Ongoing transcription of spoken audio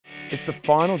It's the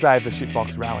final day of the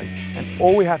Shitbox Rally, and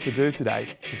all we have to do today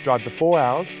is drive the 4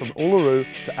 hours from Uluru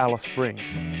to Alice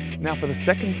Springs. Now, for the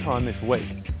second time this week,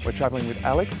 we're travelling with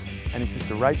Alex and his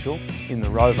sister Rachel in the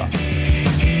rover.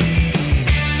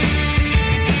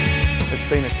 It's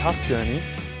been a tough journey,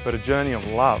 but a journey of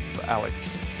love for Alex.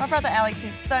 My brother Alex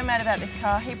is so mad about this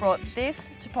car, he brought this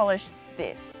to polish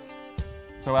this.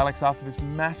 So Alex, after this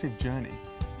massive journey,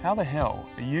 how the hell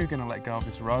are you going to let go of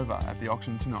this rover at the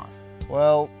auction tonight?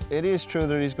 Well, it is true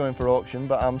that he's going for auction,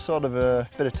 but I'm sort of a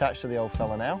bit attached to the old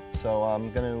fella now, so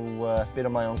I'm going to bid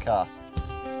on my own car. To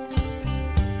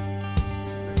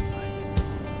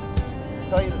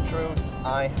tell you the truth,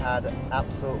 I had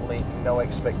absolutely no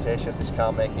expectation of this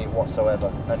car making it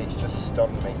whatsoever, and it's just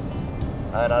stunned me.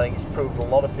 And I think it's proved a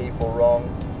lot of people wrong.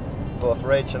 Both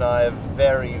Rach and I are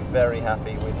very, very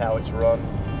happy with how it's run.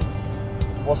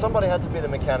 Well, somebody had to be the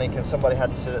mechanic and somebody had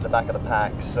to sit at the back of the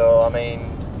pack, so I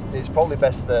mean, it's probably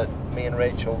best that me and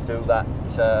Rachel do that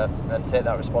and take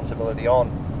that responsibility on.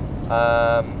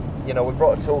 You know, we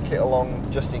brought a toolkit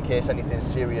along just in case anything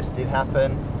serious did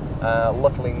happen.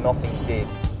 Luckily, nothing did.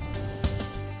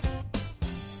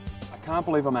 I can't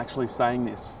believe I'm actually saying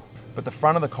this, but the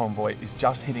front of the convoy is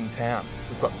just hitting town.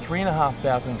 We've got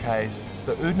 3,500 k's,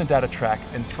 the Udnadada track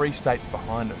and 3 states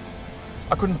behind us.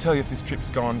 I couldn't tell you if this trip's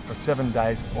gone for 7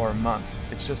 days or a month.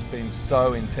 It's just been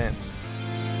so intense.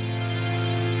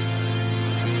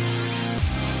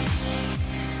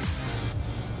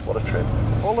 What a trip.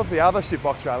 All of the other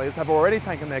Shitbox rallies have already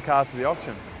taken their cars to the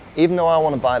auction. Even though I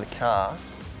want to buy the car,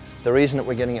 the reason that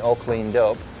we're getting it all cleaned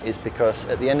up is because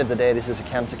at the end of the day, this is a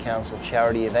Cancer Council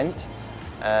charity event.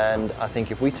 And I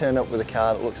think if we turn up with a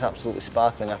car that looks absolutely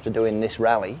sparkling after doing this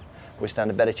rally, we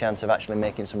stand a better chance of actually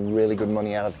making some really good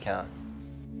money out of the car.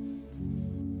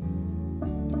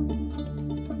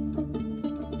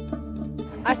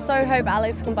 I so hope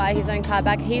Alex can buy his own car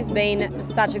back. He's been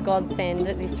such a godsend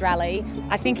at this rally.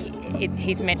 I think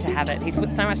he's meant to have it. He's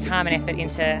put so much time and effort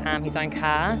into his own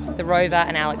car. The rover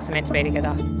and Alex are meant to be together.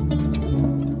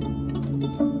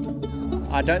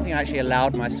 I don't think I actually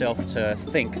allowed myself to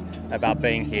think about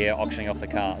being here auctioning off the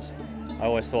cars. I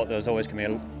always thought there was always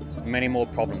going to be many more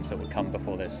problems that would come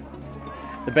before this.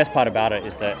 The best part about it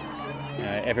is that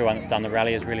everyone that's done the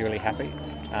rally is really, really happy.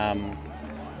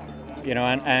 You know,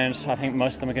 and I think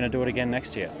most of them are going to do it again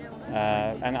next year.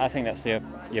 And I think that's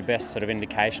your best sort of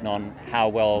indication on how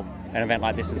well an event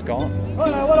like this has gone.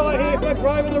 Hello, what do I hear for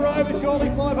driving the rover? Surely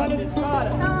 500 is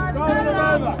started. Driving the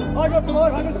rover. I got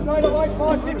 500 straight away,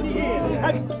 550 here.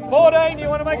 And 14, you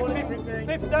want to make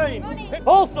it 15?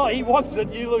 Also, he wants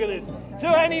it. You look at this.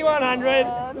 To any 100.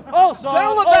 Also,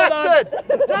 sell the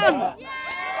bastard! Done!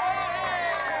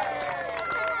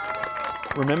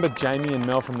 Remember Jamie and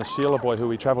Mel from the Sheila Boy who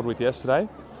we travelled with yesterday?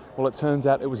 Well, it turns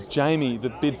out it was Jamie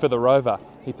that bid for the rover.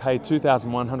 He paid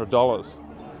 $2,100.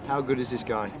 How good is this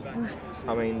guy?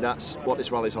 I mean, that's what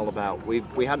this rally's all about.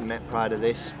 We hadn't met prior to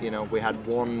this. You know, we had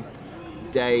one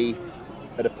day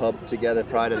at a pub together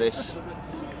prior to this.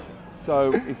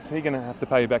 So is he going to have to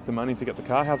pay you back the money to get the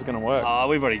car? How's it going to work?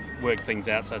 We've already worked things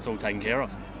out, so it's all taken care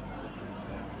of.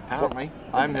 Apparently.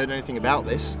 I haven't heard anything about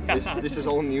this. This is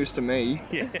all news to me.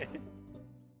 Yeah.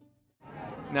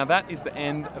 Now that is the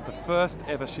end of the first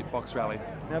ever Shitbox Rally.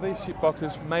 Now these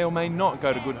shitboxes may or may not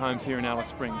go to good homes here in Alice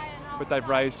Springs, but they've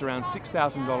raised around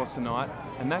 $6,000 tonight,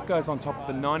 and that goes on top of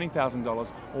the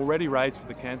 $90,000 already raised for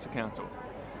the Cancer Council.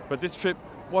 But this trip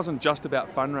wasn't just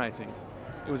about fundraising.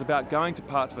 It was about going to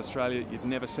parts of Australia you'd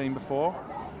never seen before.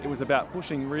 It was about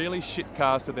pushing really shit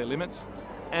cars to their limits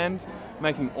and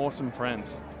making awesome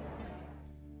friends.